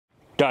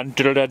dun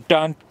dun dun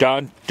dun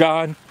dun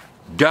dun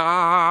dun.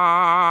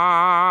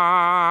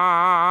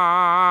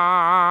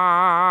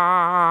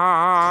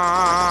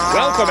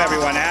 Welcome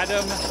everyone,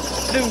 Adam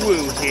the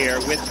Woo here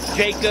with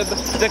Jacob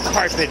the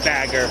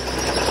Carpetbagger.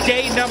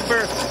 Day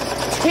number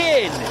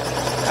 10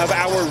 of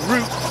our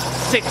Route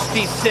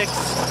 66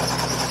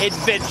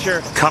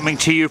 adventure. Coming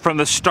to you from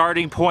the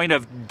starting point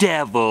of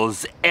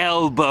Devil's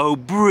Elbow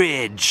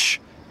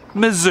Bridge,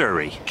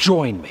 Missouri.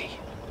 Join me.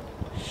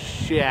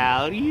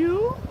 Shall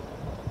you?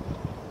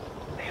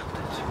 Nailed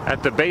it.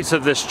 At the base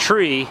of this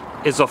tree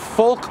is a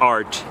folk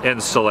art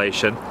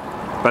installation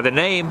by the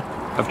name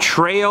of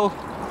Trail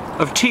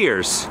of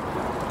Tears.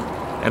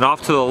 And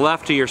off to the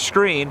left of your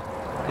screen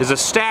is a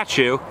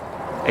statue,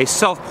 a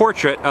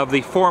self-portrait of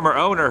the former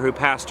owner who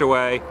passed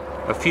away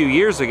a few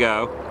years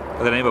ago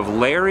by the name of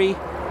Larry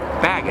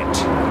Baggett.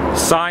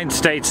 Sign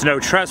states no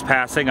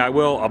trespassing. I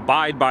will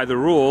abide by the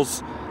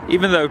rules.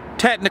 Even though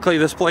technically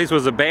this place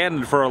was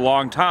abandoned for a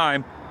long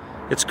time,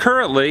 it's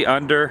currently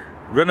under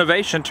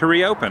renovation to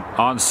reopen.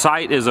 On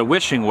site is a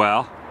wishing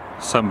well,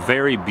 some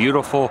very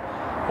beautiful,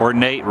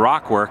 ornate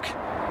rockwork.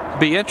 It'd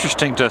be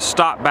interesting to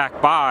stop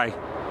back by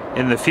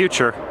in the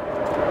future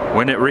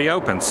when it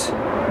reopens.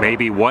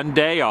 Maybe one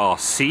day I'll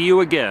see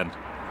you again.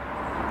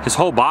 His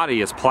whole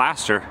body is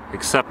plaster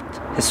except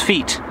his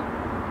feet.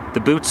 The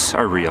boots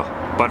are real.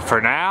 But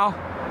for now,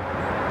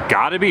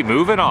 gotta be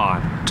moving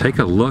on. Take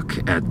a look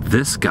at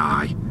this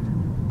guy.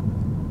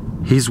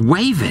 He's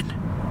waving.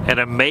 An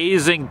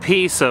amazing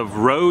piece of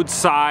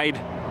roadside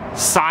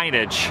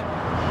signage.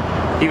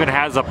 Even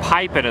has a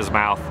pipe in his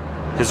mouth.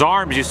 His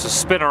arms used to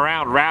spin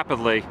around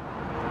rapidly,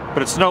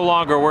 but it's no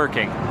longer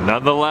working.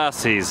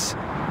 Nonetheless, he's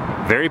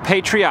very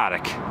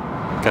patriotic.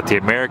 Got the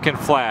American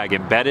flag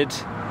embedded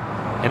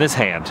in his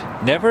hand.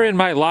 Never in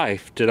my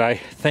life did I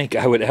think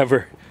I would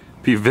ever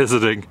be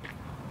visiting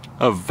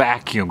a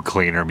vacuum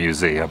cleaner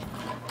museum.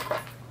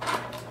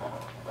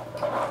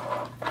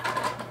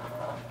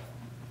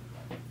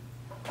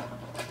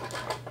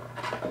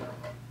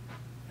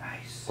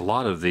 Nice. A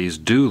lot of these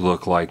do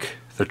look like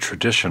the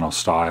traditional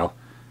style,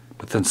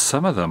 but then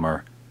some of them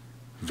are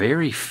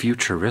very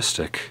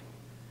futuristic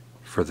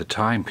for the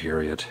time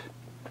period.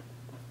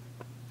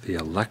 The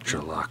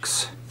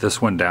Electrolux.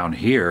 This one down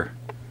here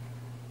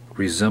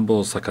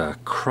resembles like a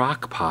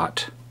crock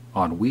pot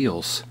on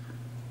wheels.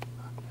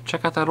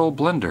 Check out that old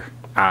blender.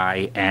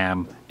 I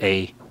am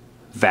a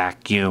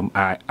vacuum.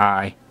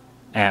 I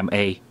am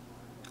a...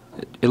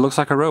 It looks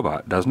like a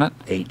robot, doesn't it?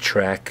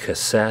 8-track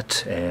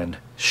cassette and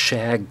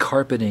shag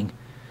carpeting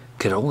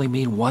could only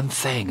mean one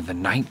thing in the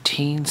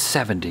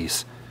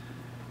 1970s.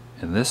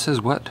 And this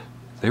is what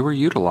they were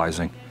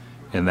utilizing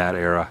in that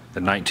era. The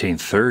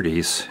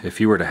 1930s,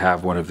 if you were to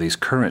have one of these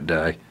current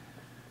day,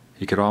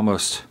 you could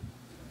almost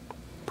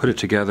put it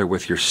together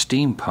with your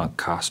steampunk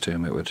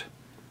costume. You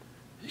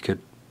could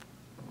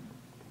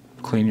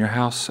clean your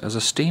house as a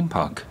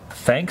steampunk.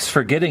 Thanks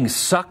for getting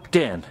sucked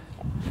in.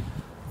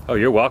 Oh,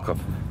 you're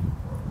welcome.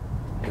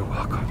 You're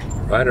welcome.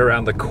 Right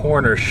around the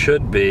corner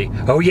should be,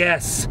 oh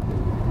yes!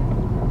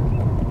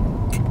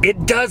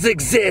 It does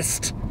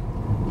exist!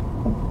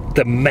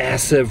 The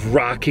massive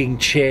rocking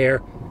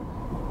chair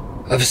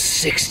of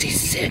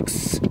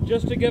 66.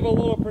 Just to give a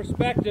little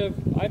perspective,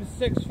 I'm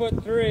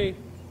 6'3".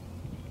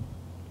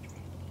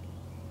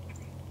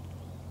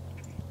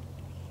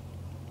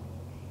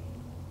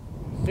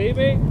 See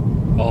me?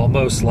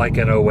 Almost like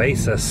an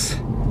oasis.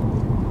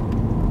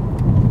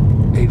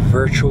 A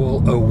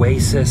virtual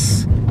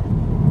oasis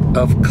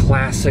of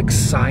classic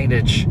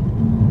signage.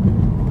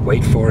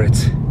 Wait for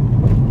it.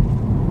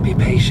 Be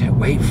patient,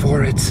 wait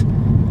for it.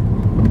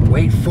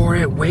 Wait for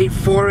it, wait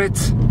for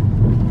it.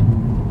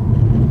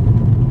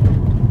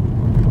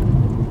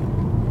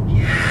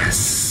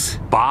 Yes.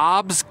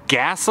 Bob's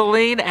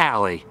Gasoline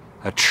Alley,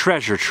 a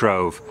treasure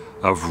trove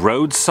of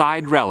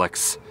roadside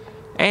relics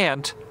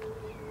and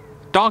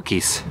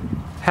donkeys.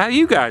 How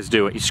you guys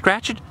doing? You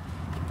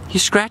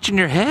scratching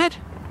your head?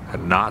 A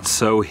not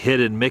so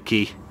hidden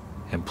Mickey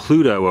and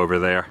Pluto over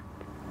there.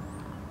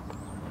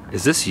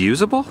 Is this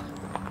usable?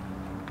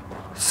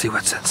 Let's see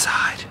what's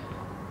inside.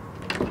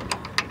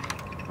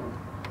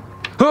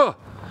 Oh!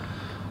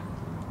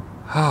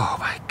 Oh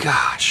my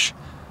gosh.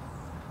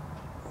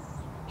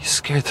 You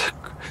scared the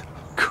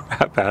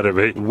crap out of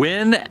me.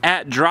 When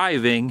at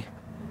driving,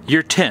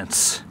 you're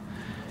tense.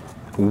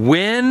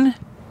 When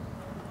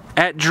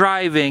at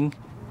driving,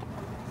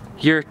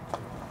 you're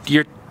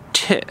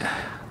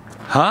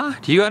huh?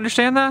 Do you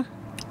understand that?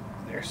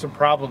 There's some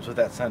problems with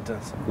that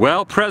sentence.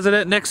 Well,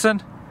 President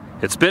Nixon,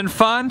 it's been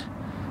fun,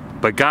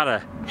 but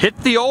gotta hit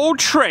the old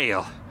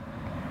trail.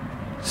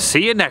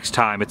 See you next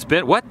time. It's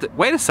been,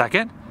 wait a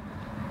second.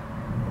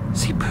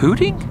 Is he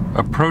pooting?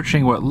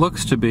 Approaching what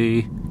looks to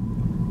be,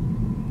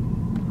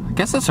 I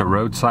guess it's a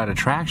roadside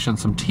attraction,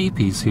 some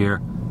teepees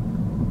here.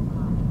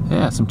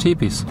 Yeah, some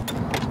teepees.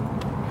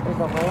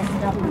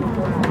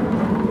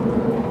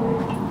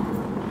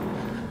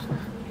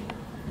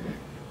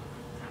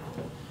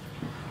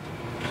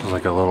 There's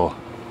like a little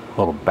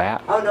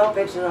bat. Oh no,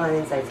 picture on the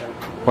inside side.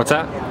 What's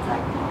that?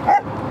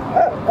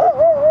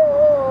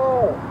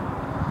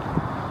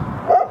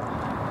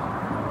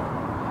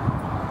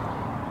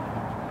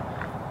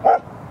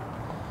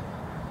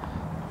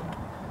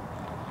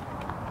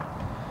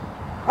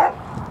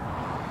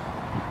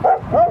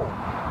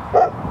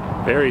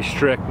 very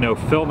strict no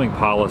filming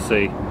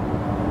policy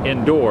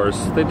indoors.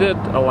 They did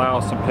allow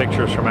some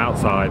pictures from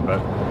outside,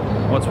 but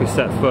once we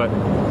set foot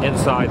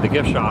inside the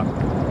gift shop,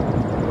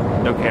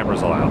 no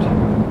cameras allowed.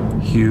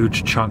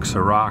 Huge chunks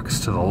of rocks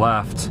to the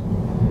left,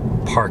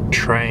 parked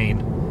train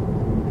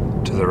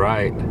to the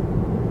right,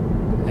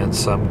 and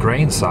some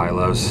grain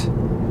silos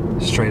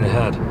straight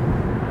ahead.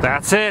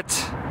 That's it!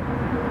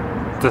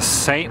 The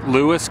St.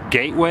 Louis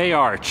Gateway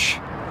Arch.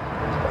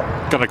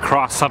 Gonna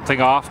cross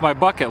something off my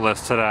bucket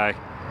list today.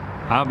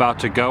 I'm about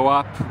to go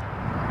up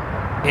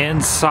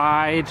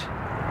inside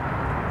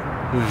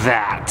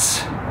that.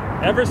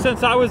 Ever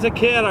since I was a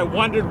kid, I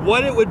wondered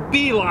what it would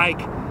be like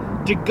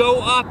to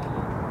go up,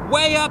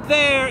 way up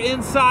there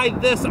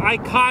inside this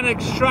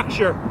iconic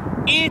structure.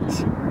 It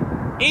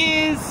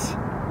is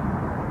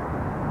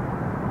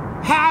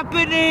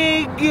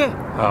happening!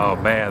 Oh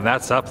man,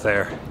 that's up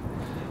there.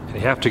 And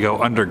you have to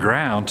go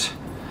underground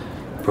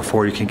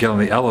before you can get on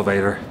the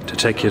elevator to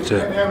take you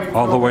to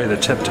all the way to the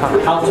tip top.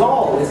 How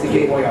tall is the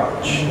Gateway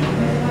Arch?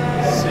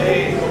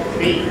 C,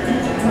 B.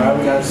 Alright,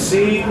 we got a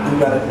C, we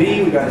got a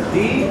B, we got a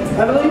D,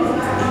 I believe?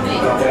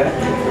 Okay,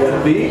 we got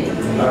a B.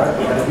 Alright,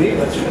 we got a B.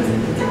 Let's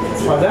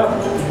find out.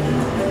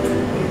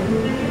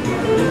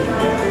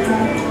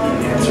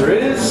 The answer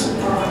is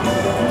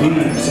D,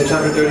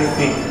 630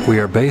 feet. We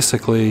are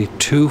basically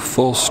 2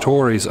 full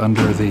stories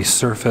under the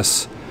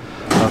surface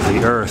of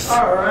the earth.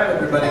 All right,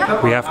 everybody,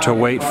 come We have to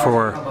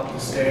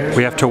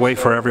wait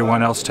for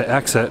everyone else to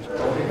exit,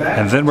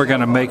 and then we're going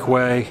to make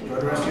way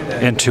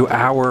into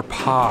our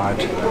pod.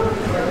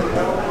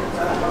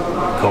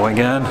 Going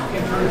in.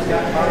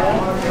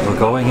 We're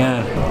going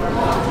in.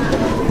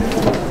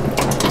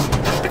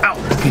 Ow!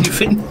 Can you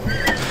fit?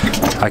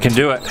 I can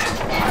do it.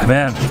 I'm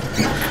in.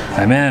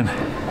 I'm in.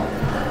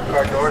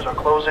 Car doors are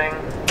closing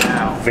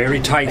now. Very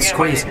tight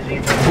squeeze.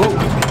 Whoa.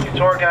 Your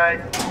tour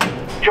guide.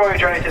 Enjoy your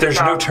journey to There's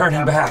the no top.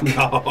 turning back.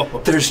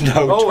 No. There's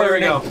no Oh, there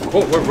turning. we go.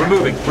 Oh, we're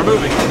moving. We're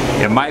moving.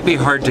 It might be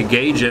hard to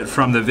gauge it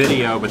from the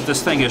video, but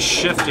this thing is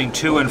shifting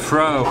to and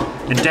fro.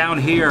 And down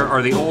here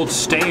are the old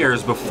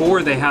stairs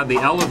before they had the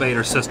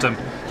elevator system.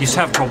 You used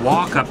to have to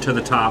walk up to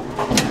the top.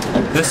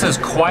 This is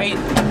quite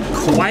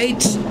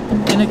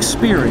an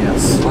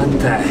experience. What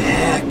the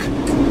heck?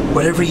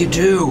 Whatever you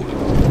do,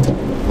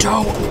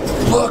 don't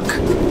look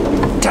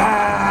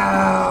down.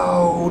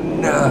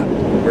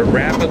 We're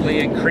rapidly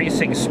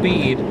increasing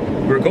speed.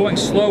 We're going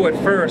slow at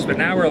first, but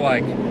now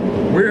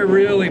we're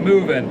really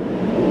moving,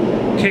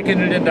 kicking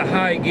it into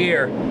high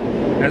gear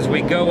as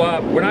we go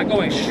up. We're not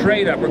going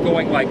straight up, we're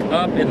going like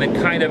up and then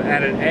kind of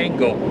at an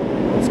angle.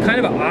 It's kind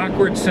of an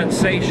awkward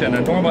sensation.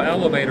 A normal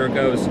elevator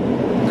goes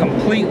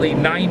completely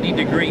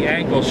 90-degree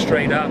angle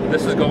straight up.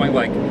 This is going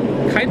like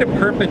kind of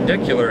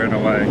perpendicular in a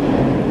way.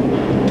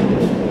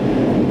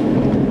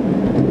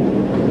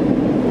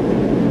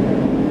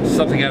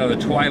 Something out of the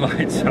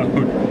Twilight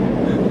Zone.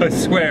 I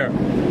swear.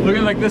 Look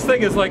at this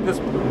thing is like this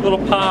little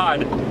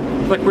pod.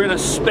 It's like we're in a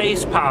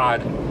space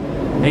pod.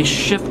 A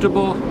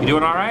shiftable. You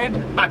doing all right?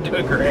 I'm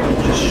doing great.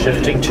 Just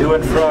shifting to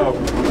and fro.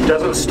 It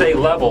doesn't stay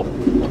level.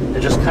 It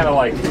just kind of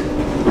like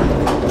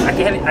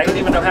I don't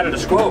even know how to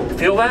describe.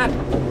 Feel that?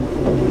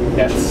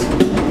 Yes.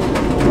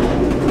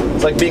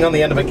 It's like being on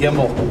the end of a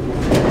gimbal.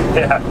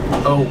 Yeah.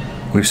 Oh.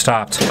 We've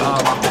stopped.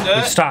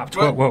 We've stopped.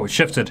 Whoa, whoa, it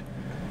shifted.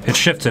 It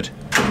shifted.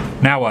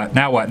 Now what?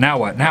 Now what? Now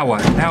what? Now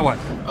what? Now what?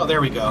 Oh, there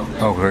we go.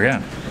 Oh, we're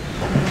again.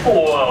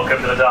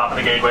 Welcome to the top of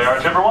the Gateway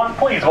Arch, everyone.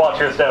 Please watch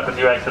your step as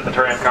you exit the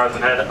tram cars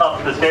and head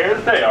up the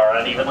stairs. They are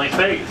unevenly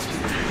spaced.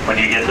 When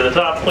you get to the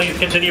top, please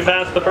continue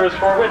past the first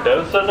 4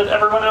 windows so that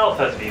everyone else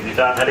has an easy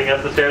time heading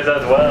up the stairs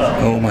as well.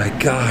 Oh my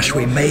gosh,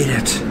 we made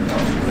it.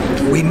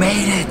 We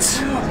made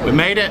it. We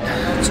made it.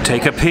 Let's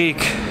take a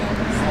peek.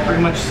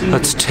 Pretty much see.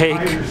 Let's take.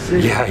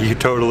 Yeah, you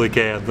totally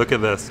can. Look at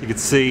this. You can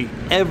see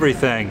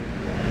everything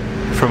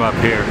from up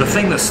here. The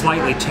thing that's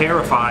slightly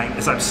terrifying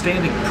is I'm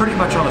standing pretty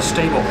much on a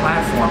stable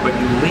platform, but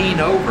you lean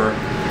over,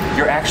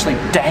 you're actually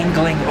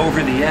dangling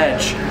over the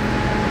edge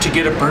to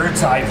get a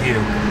bird's eye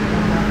view.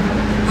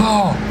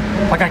 Oh,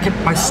 like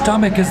my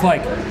stomach is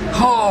like,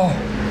 oh,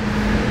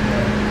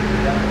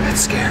 that's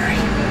scary.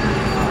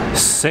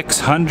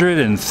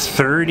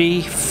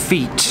 630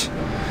 feet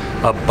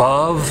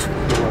above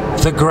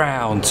the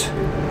ground.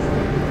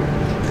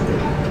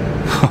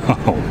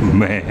 Oh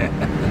man.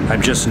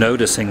 I'm just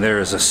noticing there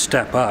is a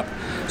step up.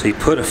 So you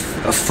put a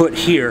foot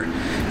here,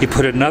 you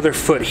put another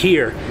foot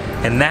here,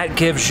 and that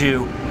gives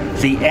you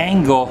the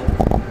angle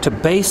to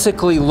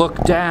basically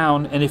look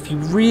down, and if you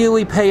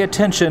really pay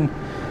attention,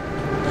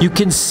 you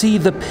can see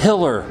the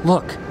pillar.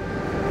 Look,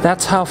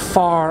 that's how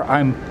far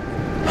I'm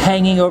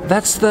hanging over.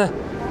 That's the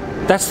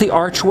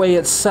archway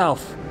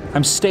itself.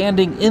 I'm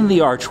standing in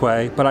the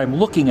archway, but I'm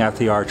looking at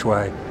the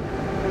archway.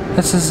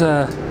 This is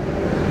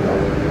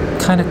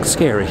kind of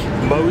scary.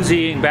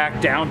 Moseying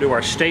back down to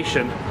our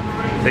station,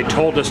 they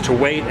told us to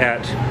wait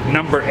at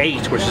number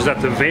 8, which is at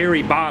the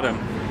very bottom.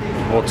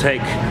 We'll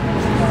take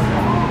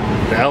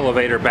the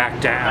elevator back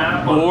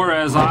down, or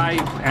as I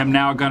am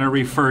now going to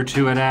refer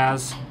to it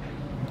as,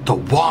 the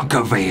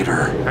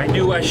Wonkavator. I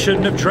knew I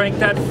shouldn't have drank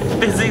that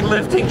fizzy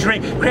lifting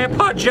drink.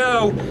 Grandpa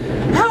Joe,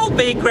 help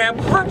me,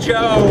 Grandpa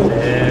Joe.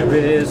 There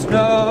is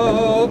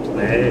no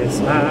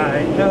place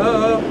I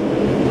know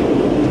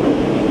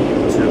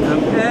to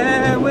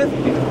compare with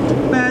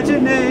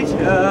imagination.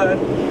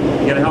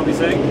 You gonna help me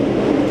sing?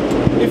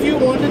 If you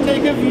want to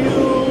take a view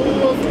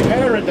of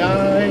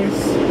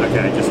paradise,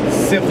 Okay, just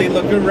simply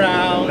look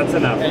around. That's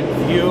enough. And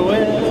view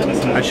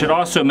it. I should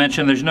also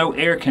mention there's no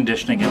air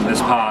conditioning in this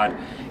pod.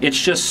 It's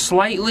just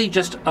slightly,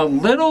 just a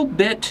little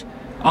bit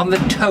on the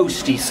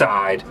toasty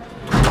side.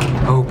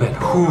 Open.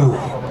 Whew.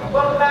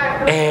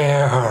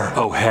 Air.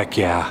 Oh, heck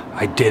yeah.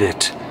 I did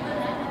it.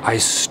 I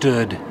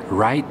stood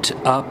right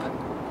up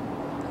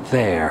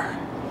there.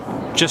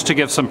 Just to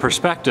give some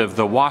perspective,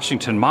 the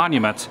Washington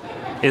Monument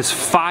is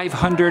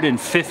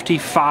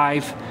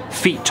 555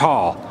 feet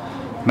tall.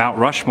 Mount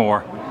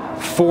Rushmore,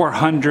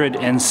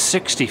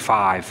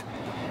 465.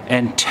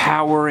 And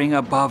towering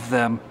above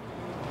them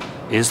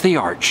is the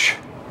arch.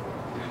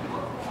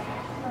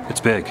 It's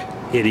big.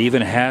 It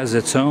even has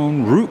its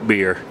own root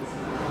beer.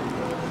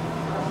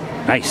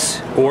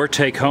 Nice. Or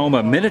take home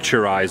a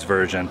miniaturized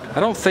version. I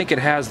don't think it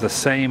has the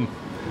same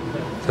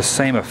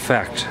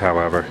effect,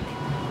 however.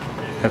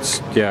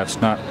 It's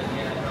not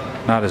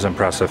as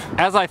impressive.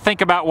 As I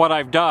think about what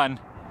I've done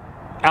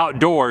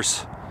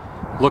outdoors,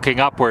 looking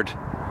upward,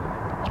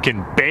 you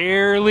can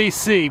barely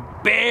see,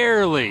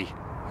 barely.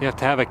 You have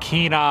to have a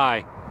keen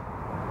eye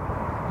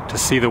to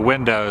see the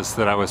windows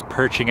that I was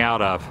perching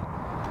out of.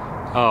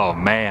 Oh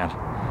man,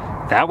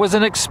 that was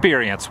an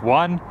experience.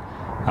 One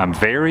I'm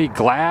very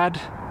glad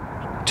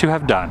to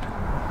have done.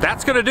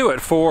 That's gonna do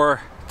it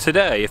for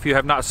today. If you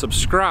have not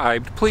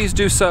subscribed, please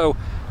do so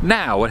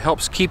now. It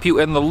helps keep you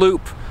in the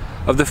loop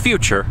of the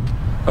future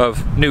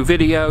of new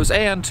videos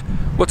and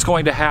what's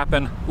going to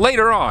happen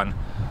later on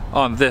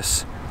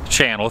this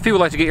channel. If you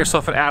would like to get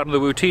yourself an Adam the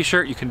Woo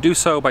t-shirt, you can do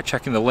so by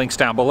checking the links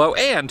down below,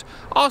 and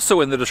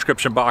also in the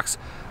description box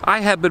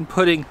I have been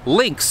putting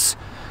links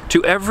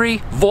to every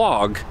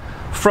vlog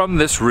from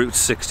this Route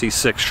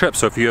 66 trip.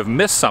 So if you have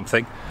missed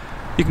something,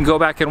 you can go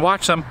back and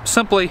watch them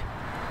simply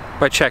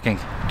by checking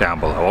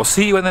down below. I'll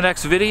see you in the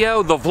next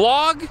video. The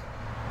vlog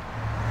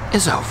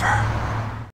is over.